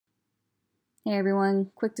Hey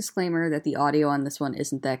everyone, quick disclaimer that the audio on this one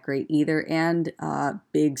isn't that great either, and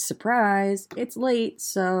big surprise, it's late,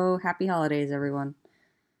 so happy holidays everyone.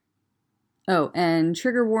 Oh, and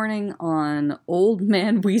trigger warning on old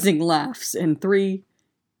man wheezing laughs in 3,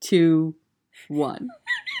 2, 1.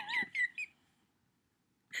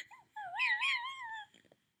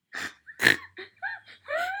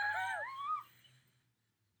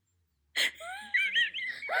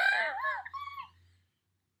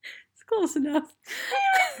 It's close enough.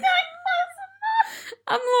 It's not close enough.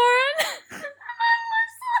 I'm Lauren. I'm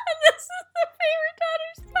Melissa, and this is the Favorite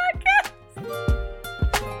Daughters podcast.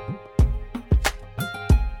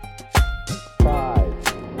 5,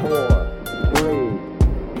 4,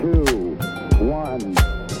 3, 2, 1,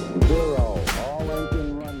 0. All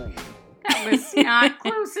engine running. That was not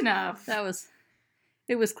close enough.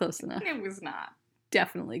 It was close enough. It was not.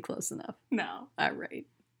 Definitely close enough. No. Alright.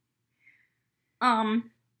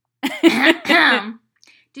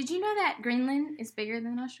 Did you know that Greenland is bigger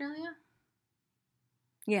than Australia?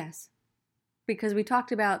 Yes. Because we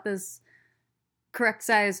talked about this correct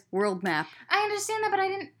size world map. I understand that, but I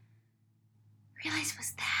didn't realize it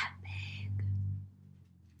was that big.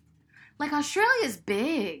 Like, Australia's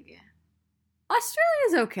big.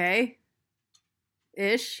 Australia's okay.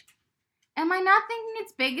 Ish. Am I not thinking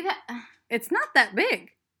it's big? It's not that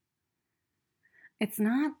big. It's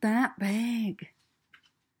not that big.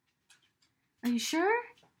 Are you sure?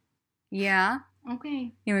 Yeah.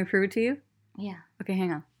 Okay. You want me to prove it to you? Yeah. Okay,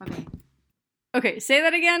 hang on. Okay. Okay, say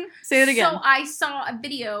that again. Say it again. So I saw a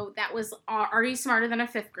video that was Are You Smarter Than a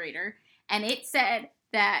Fifth Grader? And it said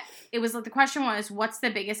that it was like the question was, what's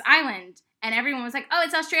the biggest island? And everyone was like, oh,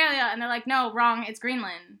 it's Australia. And they're like, no, wrong. It's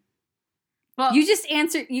Greenland. But You just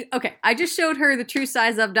answered. Okay, I just showed her the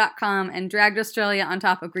truesizeof.com and dragged Australia on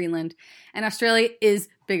top of Greenland. And Australia is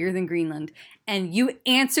bigger than Greenland. And you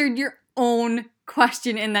answered your own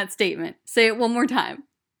question in that statement. Say it one more time.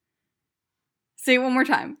 Say it one more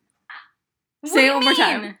time. what Say do it you one more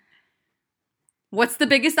time. mean? What's the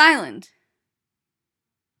biggest island?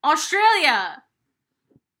 Australia.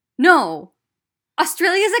 No.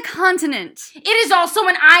 Australia's a continent. It is also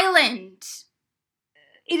an island.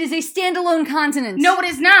 It is a standalone continent. No, it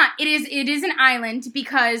is not. It is an island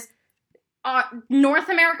because North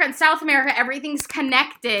America and South America, everything's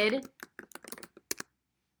connected.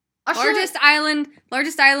 Largest island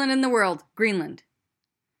in the world, Greenland.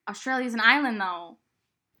 Australia's an island, though.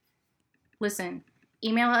 Listen,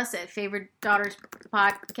 email us at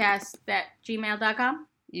favoritedaughterspodcast@gmail.com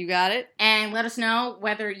You got it. and let us know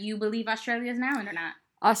whether you believe Australia is an island or not.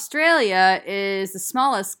 Australia is the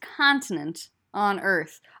smallest continent on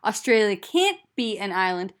Earth. Australia can't be an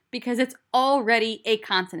island because it's already a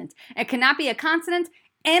continent. It cannot be a continent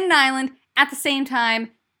and an island at the same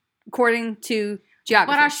time, according to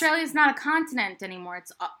geography. But Australia is not a continent anymore.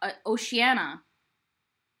 It's Oceania.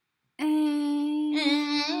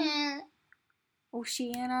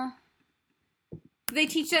 Oceania. Do they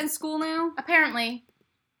teach that in school now? Apparently.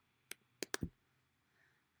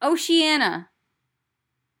 Oceania.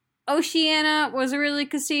 Oceania was originally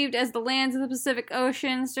conceived as the lands of the Pacific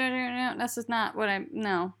Ocean. No, this is not what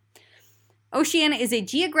no. Oceania is a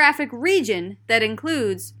geographic region that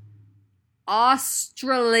includes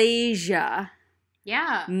Australasia,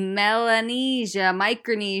 Yeah. Melanesia,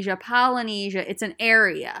 Micronesia, Polynesia. It's an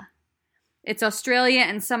area. It's Australia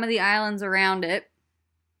and some of the islands around it.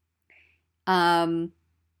 And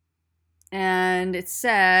it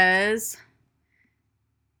says,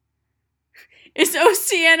 is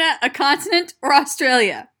Oceania a continent or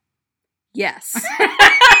Australia? Yes.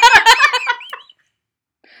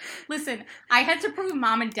 Listen, I had to prove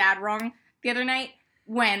mom and dad wrong the other night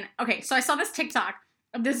so I saw this TikTok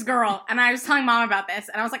of this girl, and I was telling mom about this,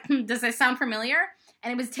 and I was like, does this sound familiar?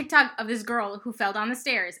 And it was TikTok of this girl who fell down the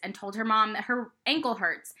stairs and told her mom that her ankle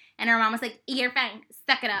hurts. And her mom was like, you're fine,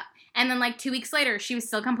 suck it up. And then like 2 weeks later, she was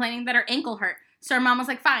still complaining that her ankle hurt. So her mom was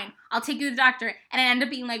like, fine, I'll take you to the doctor. And it ended up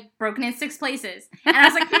being like broken in 6 places. And I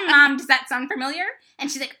was like, mom, does that sound familiar? And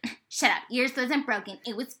she's like, shut up, yours wasn't broken,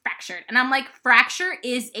 it was fractured. And I'm like, fracture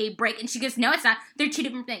is a break. And she goes, no, it's not. They're 2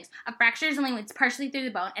 different things. A fracture is only when it's partially through the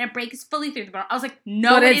bone, and a break is fully through the bone. I was like,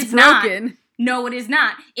 no, but it it's is broken. not. No, it is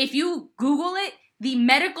not. If you Google it, the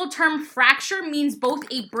medical term fracture means both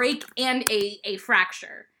a break and a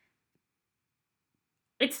fracture.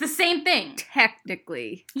 It's the same thing.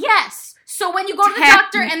 Technically. Yes. So when you go to the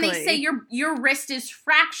doctor and they Technically. say your wrist is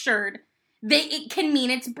fractured, it can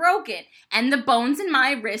mean it's broken. And the bones in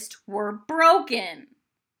my wrist were broken.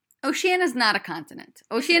 Oceania is not a continent.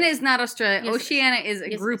 Oceania is not Australia. Yes, it is. Oceania is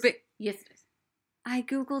a Yes, group. Yes, it is. I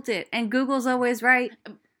Googled it, and Google's always right.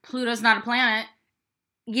 Pluto's not a planet.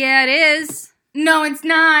 Yeah, it is. No, it's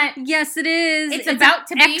not. Yes, it is. It's about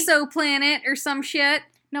to an be. exoplanet or some shit.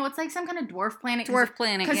 No, it's like some kind of dwarf planet. Dwarf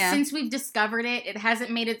planet, Because yeah. since we've discovered it, it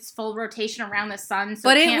hasn't made its full rotation around the sun, so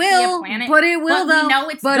But it it can't will. be a planet. But it will, But though. we know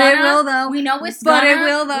it's But gonna. it will, though. We know it's But gonna. it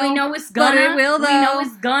will, though. We know it's But gonna. it will, We know though.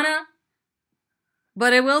 it's gonna.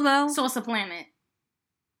 But it will, though. So it's a planet.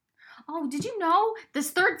 Oh, did you know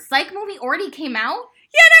this third Psych movie already came out?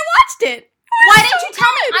 Yeah, and I watched it. Why didn't you tell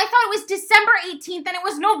me? I thought it was December 18th and it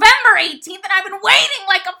was November 18th and I've been waiting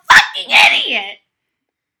like a fucking idiot.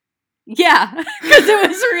 Yeah, because it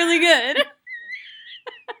was really good.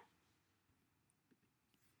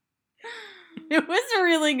 It was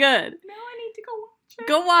really good. Now I need to go watch it.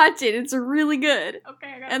 Go watch it. It's really good.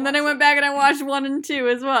 Okay, I gotta And then I went back and I watched 1 and 2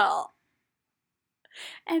 as well.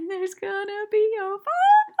 And there's gonna be a fire.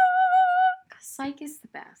 Psych is the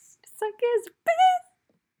best. Psych is best.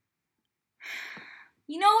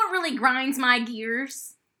 You know what really grinds my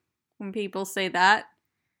gears? When people say that.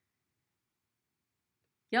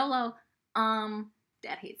 YOLO.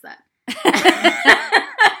 Dad hates that.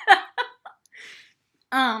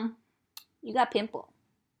 You got pimple.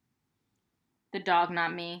 The dog,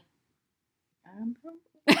 not me. I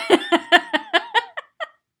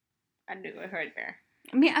knew it right there.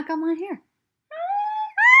 I mean, I got mine here.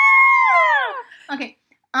 Okay.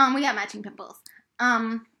 We got matching pimples.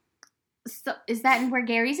 So is that where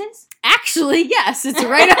Gary's is? Actually, yes. It's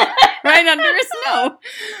right under his nose.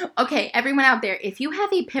 Okay, everyone out there, if you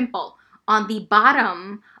have a pimple on the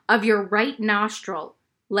bottom of your right nostril,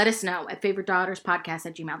 let us know at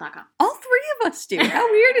favoritedaughterspodcast@gmail.com. All 3 of us do.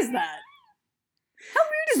 How weird is that? How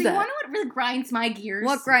weird is So that? you want to know what really grinds my gears?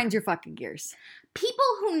 What grinds your fucking gears? People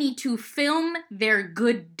who need to film their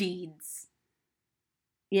good deeds.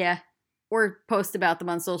 Yeah. Or post about them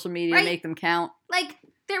on social media Right. and make them count. Like,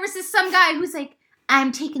 there was some guy who's like,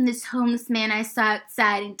 I'm taking this homeless man I saw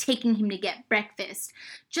outside and taking him to get breakfast.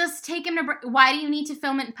 Just take him to why do you need to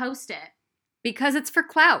film it and post it? Because it's for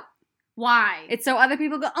clout. Why? It's so other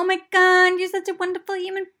people go, oh my god, you're such a wonderful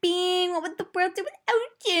human being. What would the world do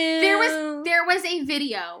without you? There was a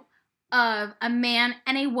video of a man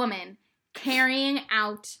and a woman carrying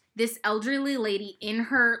out this elderly lady in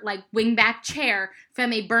her like wingback chair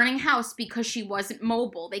from a burning house because she wasn't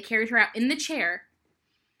mobile. They carried her out in the chair.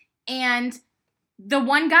 And the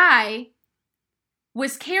one guy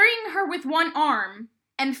was carrying her with one arm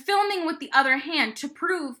and filming with the other hand to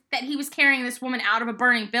prove that he was carrying this woman out of a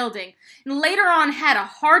burning building. And later on had a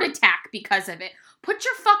heart attack because of it. Put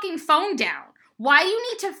your fucking phone down. Why do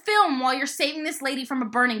you need to film while you're saving this lady from a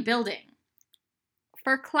burning building?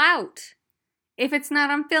 For clout. If it's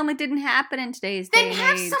not on film, it didn't happen in today's day Then and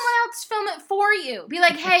have age. someone else film it for you. Be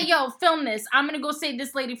like, hey, yo, film this. I'm going to go save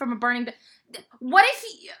this lady from a burning building. What if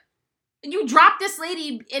you drop this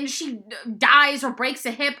lady and she dies or breaks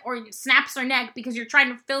a hip or snaps her neck because you're trying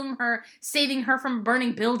to film her saving her from a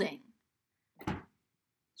burning building?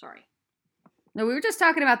 Sorry. No, we were just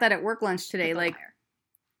talking about that at work lunch today. Like,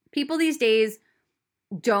 people these days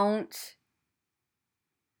don't,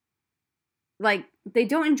 like, they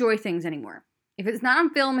don't enjoy things anymore. If it's not on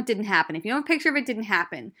film, it didn't happen. If you don't have a picture of it, didn't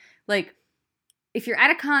happen. Like, if you're at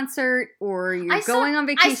a concert or you're going on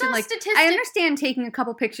vacation, like, I understand taking a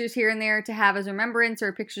couple pictures here and there to have as remembrance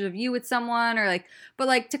or pictures of you with someone or like, but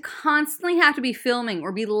like to constantly have to be filming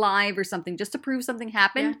or be live or something just to prove something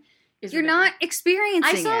happened, you're not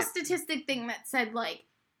experiencing it. I saw a statistic thing that said like,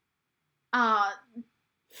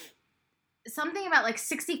 something about like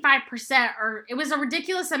 65% or it was a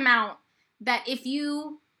ridiculous amount that if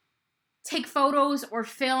you take photos or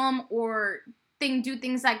film or do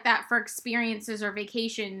things like that for experiences or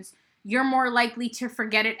vacations, you're more likely to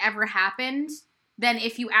forget it ever happened than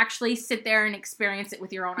if you actually sit there and experience it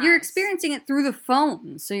with your own eyes. You're experiencing it through the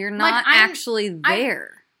phone, so you're not actually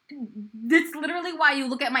there. That's literally why you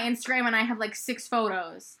look at my Instagram and I have like 6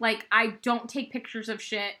 photos. Like, I don't take pictures of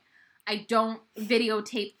shit. I don't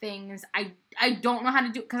videotape things. I don't know how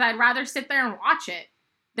to do it because I'd rather sit there and watch it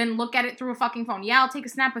than look at it through a fucking phone. Yeah, I'll take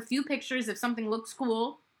a few pictures if something looks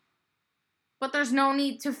cool. But there's no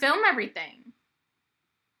need to film everything.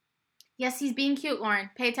 Yes, he's being cute,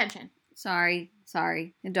 Lauren. Pay attention. Sorry.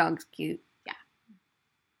 The dog's cute. Yeah.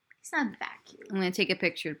 He's not that cute. I'm going to take a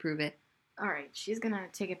picture to prove it. All right, she's going to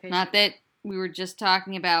take a picture. Not that we were just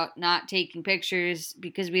talking about not taking pictures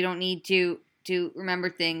because we don't need to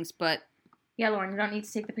remember things, but... Yeah, Lauren, you don't need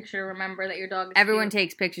to take the picture to remember that your dog is Everyone cute.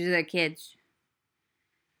 takes pictures of their kids.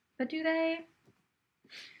 But do they?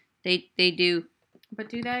 They do. But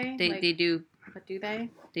do they? They do. But do they?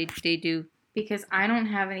 They do. Because I don't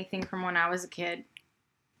have anything from when I was a kid.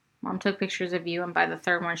 Mom took pictures of you, and by the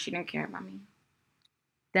third one, she didn't care about me.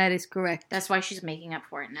 That is correct. That's why she's making up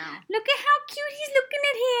for it now. Look at how cute he's looking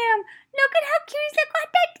at him. Look at how cute he's like, oh,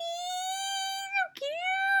 daddy. So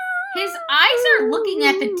cute. His eyes are looking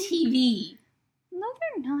at the TV. No,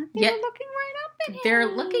 they're not. They're looking right up at him. They're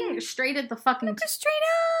looking straight at the fucking... Look straight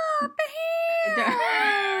up at him.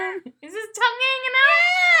 Is his tongue hanging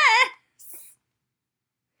out? Yes.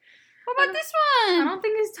 What about this I one? don't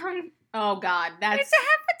think his tongue... Oh, God. That's It's a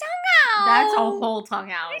half a tongue out. That's a whole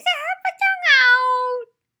tongue out. It's a half a tongue out.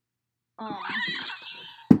 Oh.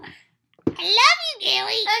 I love you,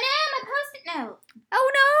 Gilly. Oh, no, my Post-it note.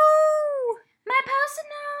 Oh, no. My Post-it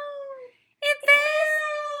note. It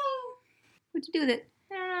fell. What'd you do with it?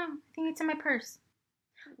 I don't know. I think it's in my purse.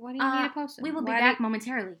 Why do you need a post-it? We will be back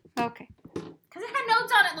momentarily. Okay. Because it had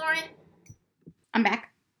notes on it, Lauren. I'm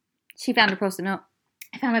back. She found her post-it note.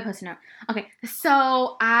 I found my Post-it note. Okay,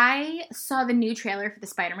 so I saw the new trailer for the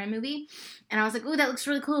Spider-Man movie, and I was like, ooh, that looks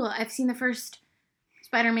really cool. I've seen the first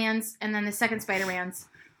Spider-Man's and then the second Spider-Man's,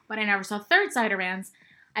 but I never saw third Spider-Man's.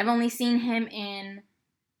 I've only seen him in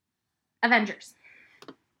Avengers.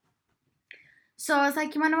 So I was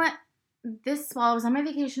like, you wanna know what? While I was on my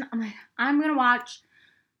vacation, I'm like, I'm going to watch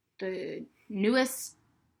the newest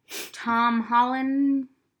Tom Holland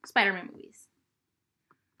Spider-Man movies.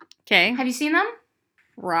 Okay. Have you seen them?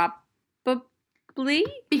 Probably.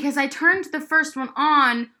 Because I turned the first one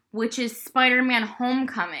on, which is Spider-Man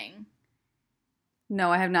Homecoming.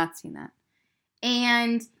 No, I have not seen that.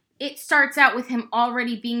 And it starts out with him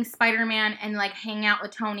already being Spider-Man and, like, hanging out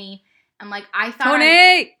with Tony. And, like, I thought...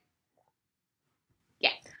 Tony!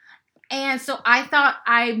 Yeah. And so I thought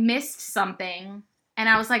I missed something. And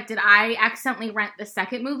I was like, did I accidentally rent the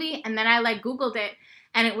second movie? And then I, like, Googled it.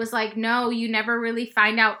 And it was like, no, you never really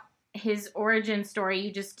find out his origin story.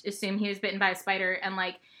 You just assume he was bitten by a spider. And,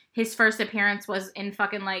 like, his first appearance was in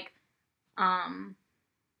fucking, like,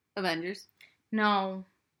 Avengers. No.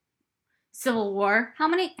 Civil War. How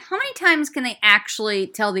many times can they actually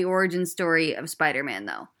tell the origin story of Spider-Man,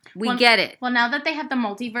 though? We get it. Well, now that they have the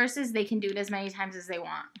multiverses, they can do it as many times as they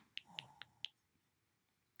want.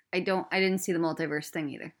 I didn't see the multiverse thing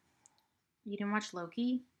either. You didn't watch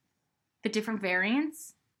Loki? The different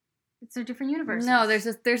variants? It's a different universe. No, there's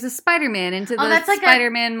a Spider-Man into the that's like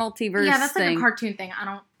Spider-Man multiverse. Yeah, that's thing. like a cartoon thing.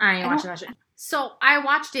 I ain't watching that shit. So I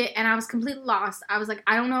watched it and I was completely lost. I was like,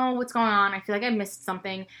 I don't know what's going on. I feel like I missed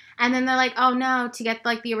something. And then they're like, oh no, to get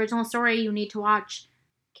like the original story, you need to watch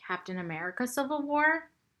Captain America Civil War.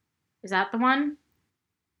 Is that the one?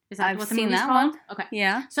 Is that I've what the seen movie's that called? one. Okay.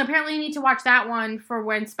 Yeah. So apparently you need to watch that one for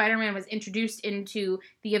when Spider-Man was introduced into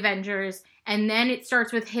the Avengers. And then it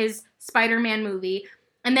starts with his Spider-Man movie.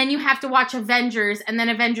 And then you have to watch Avengers and then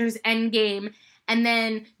Avengers Endgame. And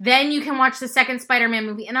then you can watch the second Spider-Man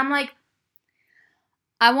movie. And I'm like,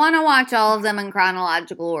 I want to watch all of them in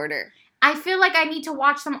chronological order. I feel like I need to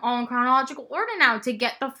watch them all in chronological order now to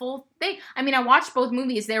get the full thing. I mean, I watched both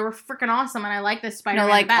movies. They were freaking awesome. And I like this Spider-Man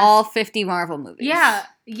like best. all 50 Marvel movies.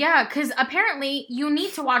 Yeah, because apparently you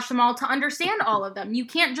need to watch them all to understand all of them. You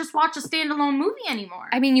can't just watch a standalone movie anymore.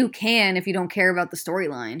 I mean, you can if you don't care about the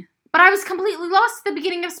storyline. But I was completely lost at the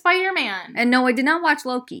beginning of Spider-Man. And no, I did not watch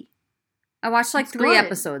Loki. I watched like It's 3 good.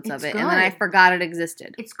 episodes of It's it, and then I good. forgot it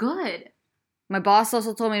existed. It's good. My boss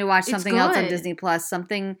also told me to watch It's something else on good. Disney Plus.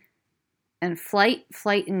 Something and flight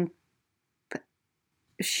and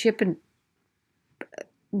ship and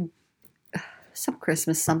some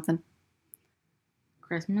Christmas something.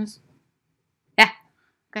 Christmas? Yeah.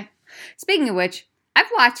 Okay. Speaking of which, I've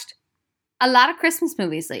watched a lot of Christmas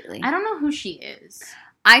movies lately. I don't know who she is.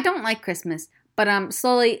 I don't like Christmas, but I'm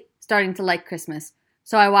slowly starting to like Christmas.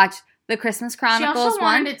 So I watched the Christmas She Chronicles also 1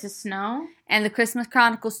 wanted it to snow. and the Christmas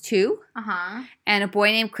Chronicles 2 Uh-huh. and A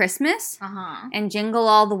Boy Named Christmas Uh-huh. and Jingle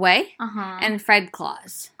All the Way Uh-huh. and Fred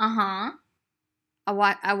Claus. Uh-huh.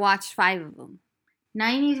 I watched 5 of them. Now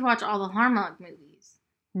you need to watch all the Hallmark movies.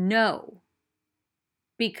 No.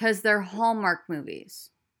 Because they're Hallmark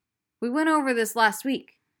movies. We went over this last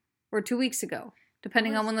week or 2 weeks ago,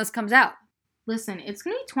 depending on when this comes out. Listen, it's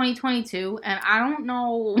going to be 2022, and I don't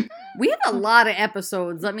know... We have a lot of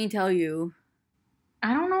episodes, let me tell you.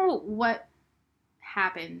 I don't know what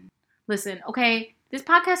happened. Listen, okay, this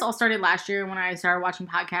podcast all started last year when I started watching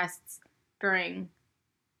podcasts during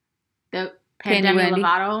the Candy pandemic Wendy.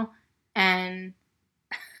 Lovato, and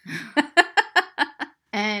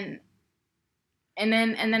then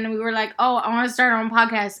we were like, oh, I want to start our own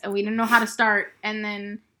podcast, and we didn't know how to start, and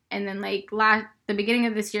then like the beginning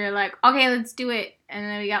of this year, like, okay, let's do it, and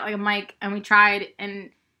then we got like a mic, and we tried, and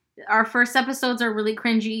our first episodes are really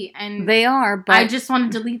cringy, and They are, but I just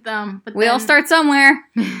want to delete them. But we all then start somewhere.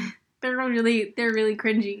 they're really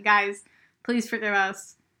cringy, guys. Please forgive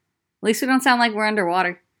us. least we don't sound like we're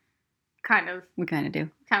underwater. Kind of. We kind of do.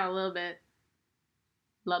 Kind of a little bit.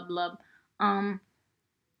 Blub, blub.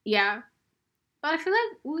 Yeah. But I feel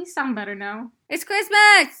like we sound better now. It's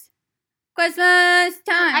Christmas! Christmas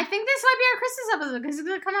time! I think this might be our Christmas episode because it's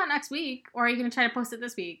going to come out next week. Or are you going to try to post it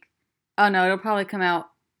this week? Oh, no, it'll probably come out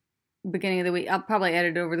beginning of the week. I'll probably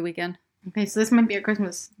edit it over the weekend. Okay, so this might be our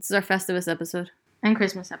Christmas This is our Festivus episode. and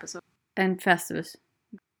Christmas episode. And Festivus.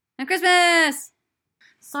 And Christmas!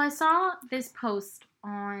 So I saw this post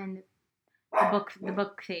on the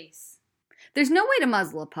book face. There's no way to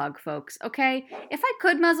muzzle a pug, folks, okay? If I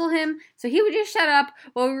could muzzle him so he would just shut up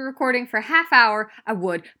while we were recording for a half hour, I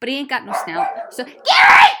would. But he ain't got no snout. So,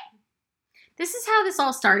 Gary! This is how this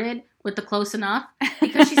all started with the close enough.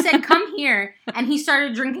 Because she said, come here. And he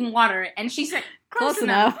started drinking water. And she said, close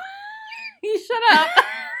enough. You shut up.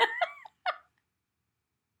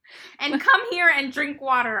 And come here and drink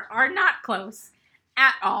water are not close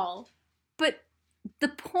at all. But the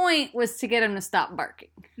point was to get him to stop barking.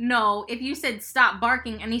 No, if you said stop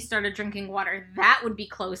barking and he started drinking water, that would be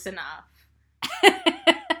close enough.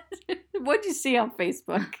 What'd you see on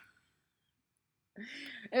Facebook?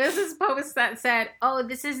 It was this post that said, oh,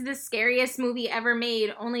 this is the scariest movie ever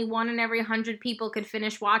made. Only 1 in every 100 people could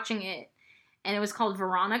finish watching it. And it was called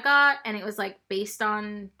Veronica, and it was, like, based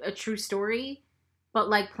on a true story. But,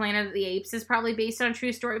 like, Planet of the Apes is probably based on a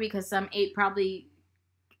true story because some ape probably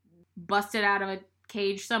busted out of a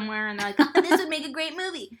cage somewhere, and they're like, oh, this would make a great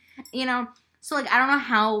movie. You know? So, like, I don't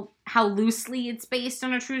know how loosely it's based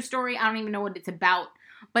on a true story. I don't even know what it's about.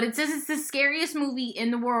 But it says it's the scariest movie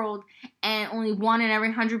in the world, and only 1 in every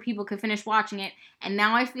 100 people could finish watching it. And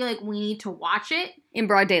now I feel like we need to watch it. In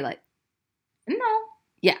broad daylight. No.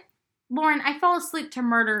 Yeah. Lauren, I fall asleep to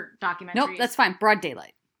murder documentaries. Nope, that's fine. Broad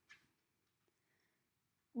daylight.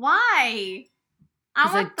 Why?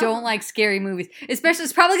 Because I don't like scary movies. Especially,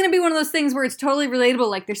 it's probably going to be one of those things where it's totally relatable,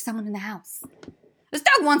 like there's someone in the house. This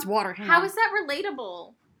dog wants water. How is that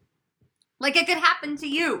relatable? Like it could happen to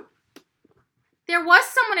you. There was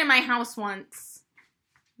someone in my house once.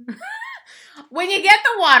 When you get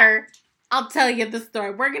the water, I'll tell you the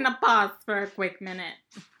story. We're going to pause for a quick minute.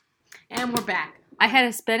 And we're back. I had a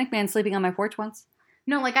Hispanic man sleeping on my porch once.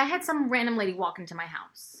 No, like I had some random lady walk into my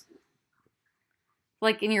house.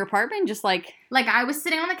 Like in your apartment? Just like... Like I was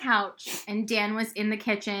sitting on the couch and Dan was in the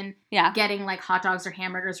kitchen getting like hot dogs or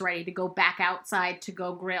hamburgers ready to go back outside to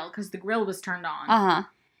go grill because the grill was turned on. Uh-huh.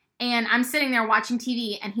 And I'm sitting there watching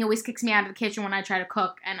TV and he always kicks me out of the kitchen when I try to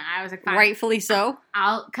cook. And I was like, fine. Rightfully so.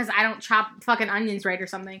 Because I don't chop fucking onions right or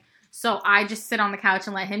something. So I just sit on the couch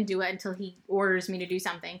and let him do it until he orders me to do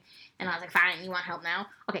something. And I was like, fine, you want help now?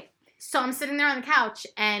 Okay. So I'm sitting there on the couch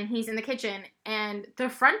and he's in the kitchen and the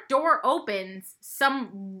front door opens.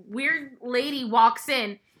 Some weird lady walks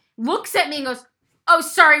in, looks at me and goes, oh,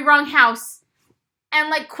 sorry, wrong house. And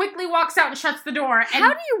like quickly walks out and shuts the door. And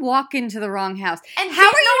how do you walk into the wrong house? And how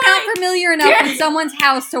are you not familiar enough with someone's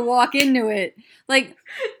house to walk into it? Like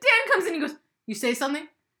Dan comes in and he goes, you say something?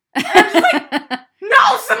 And I'm just like,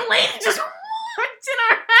 no, some lady just walked in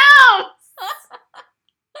our house.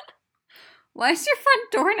 Why is your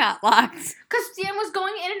front door not locked? Because Dan was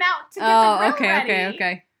going in and out to get the grill ready.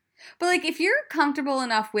 Okay. But, like, if you're comfortable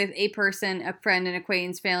enough with a person, a friend, an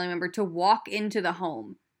acquaintance, family member to walk into the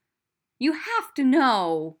home, you have to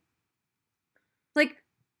know. Like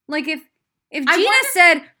if Gina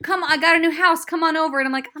said, come, I got a new house, come on over, and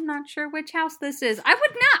I'm like, I'm not sure which house this is, I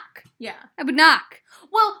would knock. Yeah. I would knock.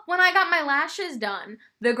 Well, when I got my lashes done,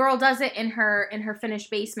 the girl does it in her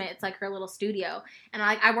finished basement. It's like her little studio. And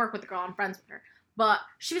I work with the girl, I'm friends with her. But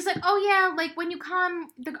she was like, oh yeah, like when you come,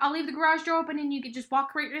 I'll leave the garage door open and you could just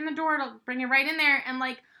walk right in the door. It'll bring it right in there. And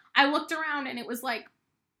like, I looked around and it was like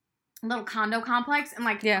a little condo complex. And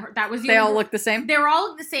like, that was they all look the same? They were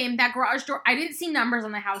all the same. That garage door, I didn't see numbers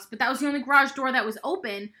on the house, but that was the only garage door that was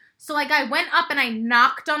open. So like, I went up and I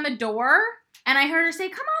knocked on the door. And I heard her say,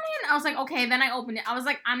 come on in. I was like, okay. Then I opened it. I was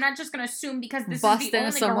like, I'm not just going to assume because this is the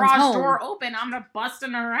only garage door open, I'm going to bust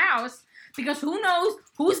in her house. Because who knows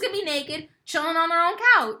who's going to be naked, chilling on their own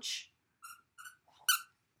couch.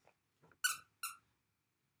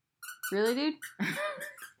 Really, dude?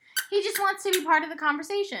 He just wants to be part of the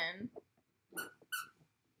conversation.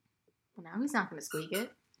 Well, now he's not going to squeak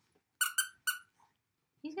it.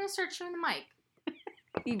 He's going to start chewing the mic.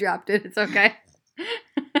 He dropped it. It's okay.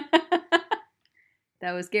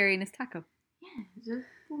 That was Gary and his taco. Yeah, just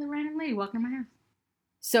a little random lady walking in my house.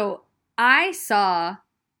 So I saw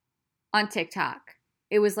on TikTok,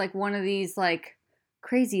 it was like one of these like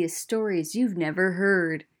craziest stories you've never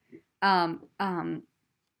heard.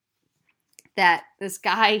 That this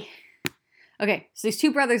guy, okay, so these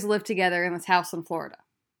two brothers live together in this house in Florida.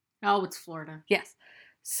 Oh, it's Florida. Yes.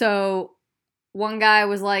 So one guy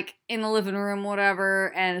was like in the living room,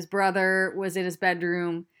 whatever, and his brother was in his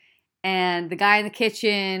bedroom, and the guy in the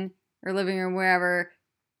kitchen or living room, wherever,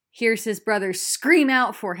 hears his brother scream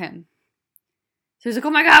out for him. So he's like,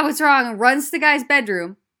 oh my God, what's wrong? And runs to the guy's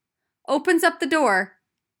bedroom, opens up the door,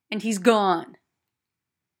 and he's gone.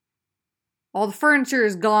 All the furniture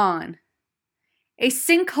is gone. A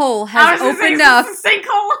sinkhole has opened up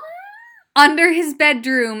under his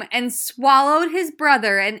bedroom and swallowed his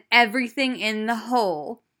brother and everything in the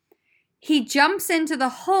hole. He jumps into the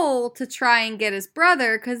hole to try and get his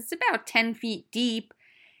brother because it's about 10 feet deep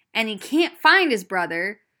and he can't find his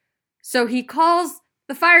brother. So he calls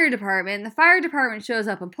the fire department. The fire department shows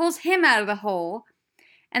up and pulls him out of the hole,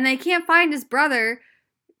 and they can't find his brother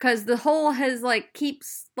because the hole has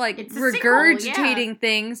keeps regurgitating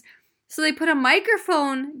things. So they put a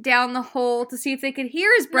microphone down the hole to see if they could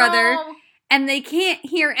hear his brother, and they can't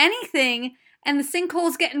hear anything, and the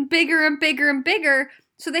sinkhole's getting bigger and bigger and bigger,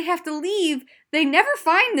 so they have to leave. They never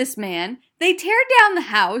find this man. They tear down the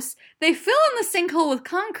house. They fill in the sinkhole with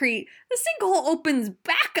concrete. The sinkhole opens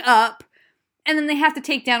back up, and then they have to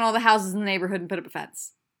take down all the houses in the neighborhood and put up a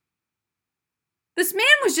fence. This man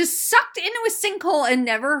was just sucked into a sinkhole and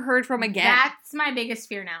never heard from again. That's my biggest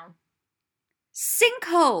fear now.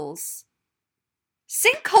 Sinkholes.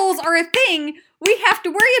 Sinkholes are a thing we have to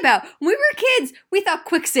worry about. When we were kids, we thought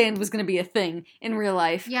quicksand was going to be a thing in real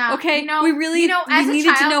life. Yeah. Okay? We really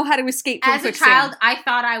needed to know how to escape from quicksand. As a child, I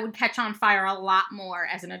thought I would catch on fire a lot more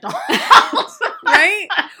as an adult. Right?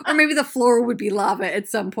 Or maybe the floor would be lava at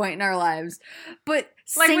some point in our lives. But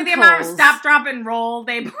sinkholes, with the amount of stop, drop, and roll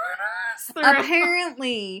they put us through.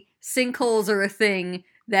 Apparently, sinkholes are a thing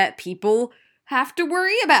that people have to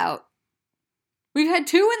worry about. We've had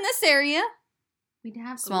 2 in this area. We'd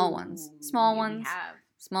have small ones. Small ones.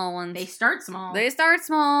 Small ones. They start small.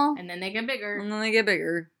 And then they get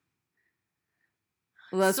bigger.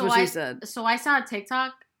 Well, that's what she said. So I saw a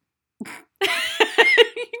TikTok.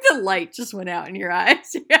 The light just went out in your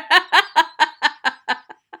eyes. Yeah.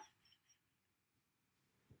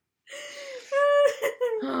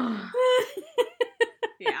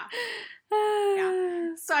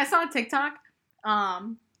 So I saw a TikTok.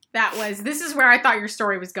 This is where I thought your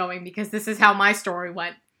story was going, because this is how my story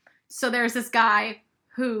went. So there's this guy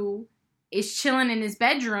who is chilling in his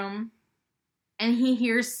bedroom and he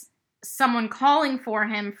hears someone calling for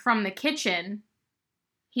him from the kitchen.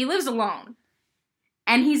 He lives alone.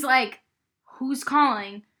 And he's like, who's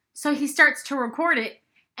calling? So he starts to record it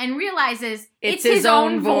and realizes it's his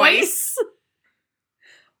own voice.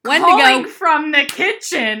 Wendigo. Calling from the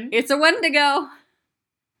kitchen. It's a Wendigo.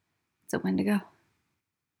 It's a Wendigo.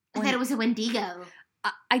 I thought it was a Wendigo.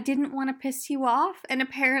 I didn't want to piss you off, and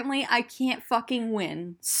apparently I can't fucking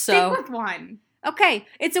win. So stick with one. Okay,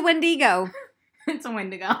 it's a Wendigo. It's a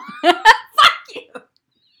Wendigo. Fuck you.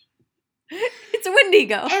 It's a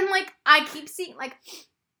Wendigo. And I keep seeing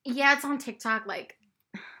it's on TikTok.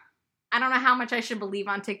 I don't know how much I should believe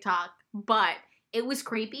on TikTok, but it was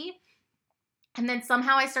creepy. And then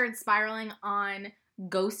somehow I started spiraling on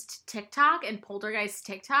ghost TikTok and poltergeist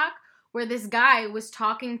TikTok, where this guy was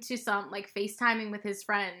talking to FaceTiming with his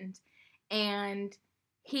friend, and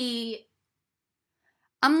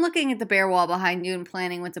I'm looking at the bare wall behind you and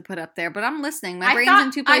planning what to put up there, but I'm listening. My brain's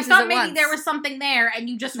in 2 places at once. I thought maybe there was something there, and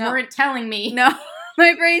you just weren't telling me. No,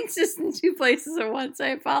 my brain's just in 2 places at once. I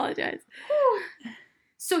apologize.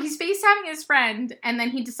 So he's FaceTiming his friend, and then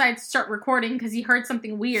he decides to start recording because he heard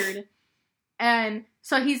something weird. And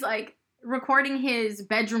so he's recording his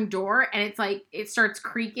bedroom door, and it starts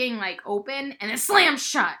creaking open, and it slams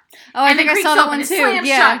shut. Oh, I think I saw that one too.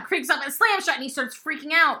 Shut, creaks up and slams shut, and he starts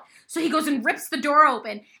freaking out. So he goes and rips the door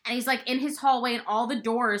open, and he's in his hallway, and all the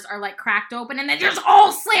doors are cracked open, and then just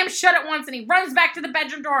all slammed shut at once, and he runs back to the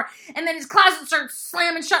bedroom door, and then his closet starts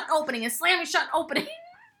slamming shut and opening, and slamming shut and opening.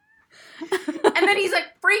 And then he's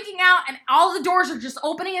freaking out, and all the doors are just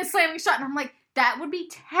opening and slamming shut, and I'm like, that would be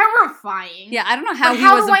terrifying. Yeah, I don't know how he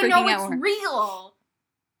wasn't freaking out. How do I know it's real?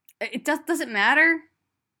 It does it matter?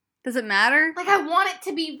 Does it matter? I want it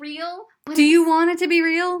to be real. But do you want it to be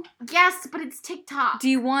real? Yes, but it's TikTok. Do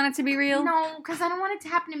you want it to be real? No, because I don't want it to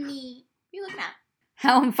happen to me. What are you looking at?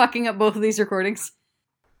 How I'm fucking up both of these recordings.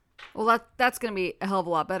 Well, that's going to be a hell of a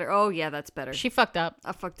lot better. Oh, yeah, that's better. She fucked up.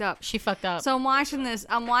 I fucked up. She fucked up. So I'm watching this,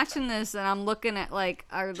 and I'm looking at,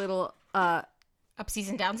 our little, upsies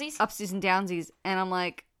and downsies, and I'm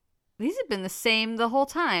like, these have been the same the whole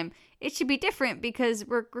time. It should be different because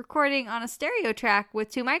we're recording on a stereo track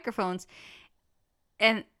with 2 microphones.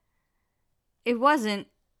 And it wasn't.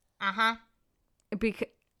 Uh-huh. Because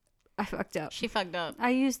I fucked up. She fucked up. I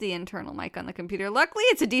used the internal mic on the computer. Luckily,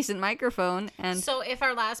 it's a decent microphone. And So if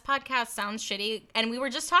our last podcast sounds shitty, and we were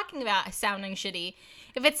just talking about sounding shitty,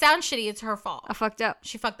 if it sounds shitty, it's her fault. I fucked up.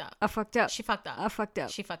 She fucked up. I fucked up. She fucked up. I fucked up.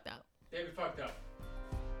 She fucked up. David fucked up.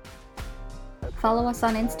 Follow us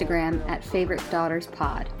on Instagram at Favorite Daughters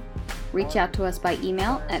Pod. Reach out to us by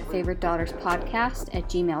email at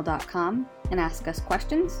favoritedaughterspodcast@gmail.com and ask us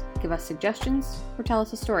questions, give us suggestions, or tell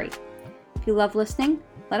us a story. If you love listening,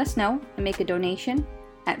 let us know and make a donation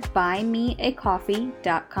at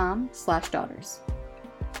buymeacoffee.com/daughters.